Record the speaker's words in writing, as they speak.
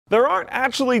There aren't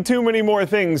actually too many more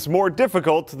things more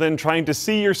difficult than trying to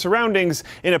see your surroundings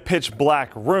in a pitch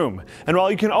black room. And while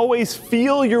you can always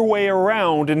feel your way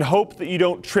around and hope that you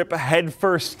don't trip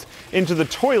headfirst into the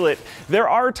toilet, there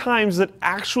are times that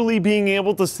actually being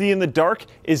able to see in the dark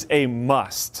is a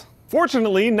must.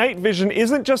 Fortunately, night vision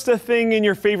isn't just a thing in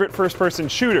your favorite first-person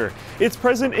shooter. It's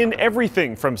present in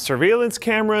everything from surveillance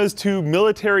cameras to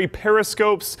military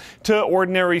periscopes to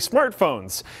ordinary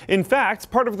smartphones. In fact,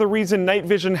 part of the reason night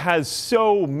vision has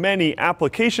so many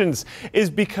applications is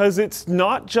because it's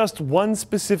not just one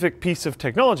specific piece of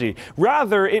technology.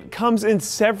 Rather, it comes in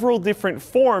several different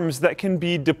forms that can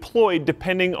be deployed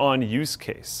depending on use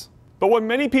case. But what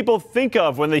many people think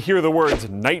of when they hear the words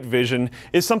night vision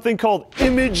is something called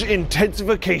image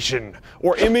intensification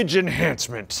or image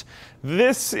enhancement.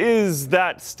 This is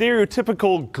that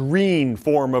stereotypical green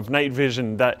form of night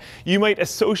vision that you might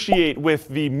associate with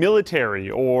the military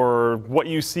or what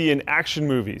you see in action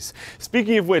movies.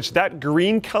 Speaking of which, that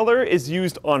green color is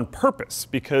used on purpose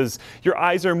because your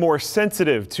eyes are more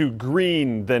sensitive to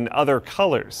green than other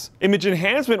colors. Image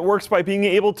enhancement works by being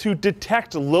able to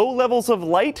detect low levels of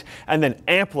light and then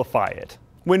amplify it.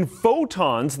 When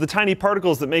photons, the tiny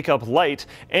particles that make up light,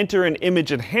 enter an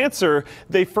image enhancer,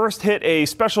 they first hit a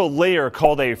special layer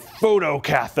called a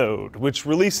photocathode, which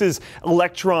releases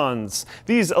electrons.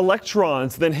 These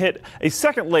electrons then hit a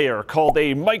second layer called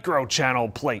a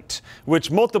microchannel plate,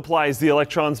 which multiplies the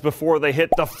electrons before they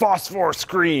hit the phosphor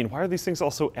screen. Why are these things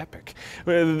all so epic?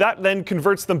 That then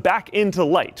converts them back into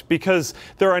light. Because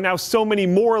there are now so many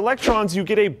more electrons, you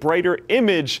get a brighter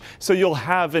image, so you'll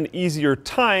have an easier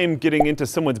time getting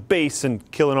into someone's base and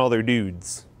killing all their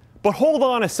dudes. But hold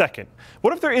on a second.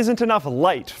 What if there isn't enough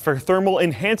light for thermal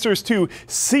enhancers to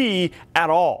see at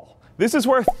all? This is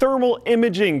where thermal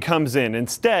imaging comes in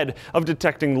instead of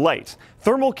detecting light.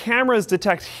 Thermal cameras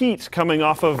detect heat coming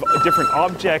off of different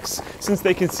objects since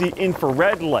they can see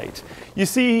infrared light. You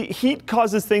see, heat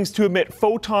causes things to emit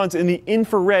photons in the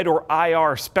infrared or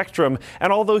IR spectrum,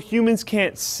 and although humans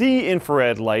can't see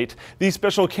infrared light, these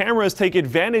special cameras take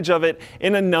advantage of it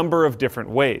in a number of different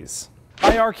ways.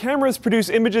 IR cameras produce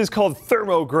images called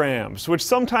thermograms, which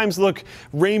sometimes look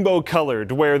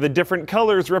rainbow-colored, where the different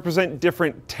colors represent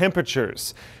different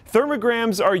temperatures.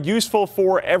 Thermograms are useful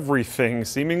for everything,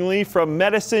 seemingly, from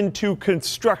medicine to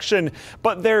construction,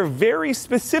 but they're very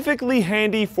specifically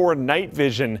handy for night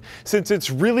vision, since it's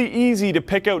really easy to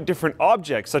pick out different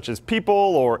objects, such as people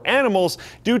or animals,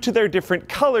 due to their different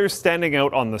colors standing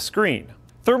out on the screen.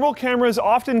 Thermal cameras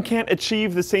often can't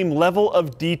achieve the same level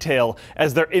of detail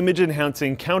as their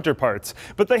image-enhancing counterparts,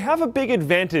 but they have a big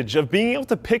advantage of being able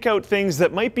to pick out things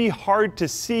that might be hard to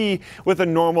see with a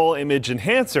normal image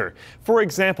enhancer. For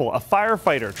example, a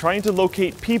firefighter trying to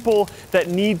locate people that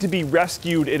need to be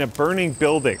rescued in a burning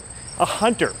building. A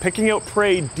hunter picking out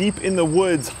prey deep in the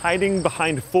woods hiding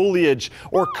behind foliage,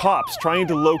 or cops trying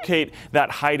to locate that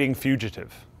hiding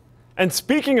fugitive. And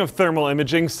speaking of thermal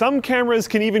imaging, some cameras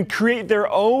can even create their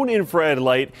own infrared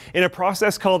light in a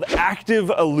process called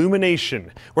active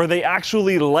illumination, where they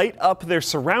actually light up their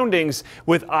surroundings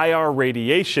with IR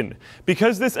radiation.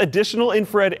 Because this additional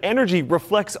infrared energy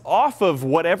reflects off of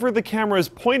whatever the camera is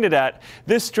pointed at,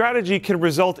 this strategy can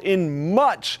result in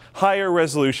much higher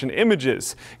resolution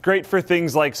images. Great for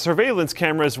things like surveillance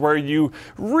cameras where you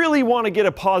really want to get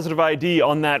a positive ID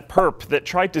on that perp that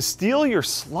tried to steal your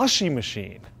slushy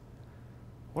machine.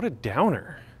 What a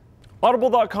downer.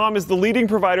 Audible.com is the leading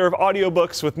provider of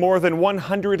audiobooks with more than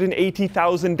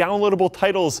 180,000 downloadable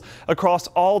titles across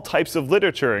all types of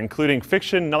literature, including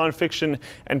fiction, nonfiction,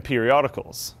 and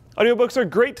periodicals. Audiobooks are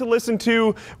great to listen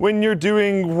to when you're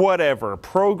doing whatever.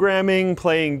 Programming,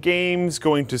 playing games,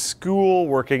 going to school,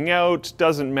 working out,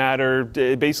 doesn't matter.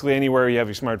 Basically anywhere you have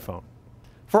your smartphone.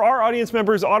 For our audience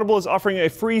members, Audible is offering a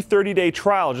free 30-day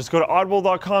trial. Just go to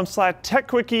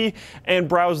audible.com/techquickie and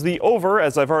browse the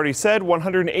as I've already said,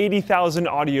 180,000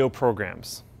 audio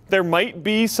programs. There might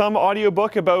be some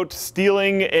audiobook about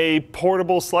stealing a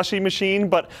portable slushy machine,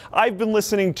 but I've been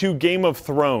listening to Game of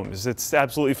Thrones. It's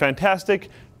absolutely fantastic.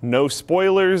 No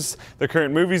spoilers. The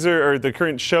current the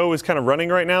current show is kind of running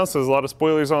right now, so there's a lot of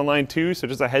spoilers online too, so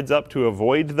just a heads up to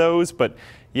avoid those. But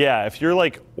yeah, if you're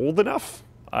like old enough,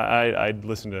 I'd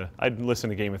listen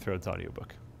to Game of Thrones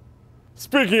audiobook.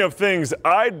 Speaking of things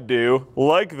I'd do,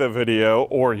 like the video,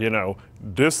 or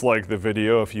dislike the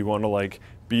video if you want to like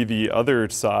be the other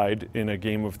side in a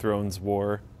Game of Thrones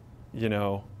war.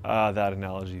 That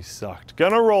analogy sucked.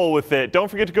 Gonna roll with it.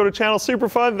 Don't forget to go to Channel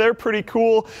Superfun. They're pretty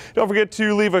cool. Don't forget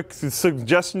to leave a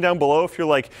suggestion down below if you're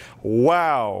like,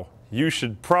 wow, you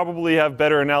should probably have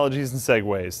better analogies and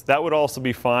segues. That would also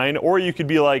be fine. Or you could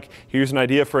be like, here's an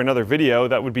idea for another video.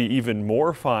 That would be even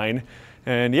more fine.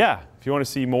 And yeah, if you want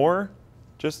to see more,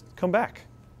 just come back.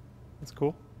 That's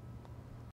cool.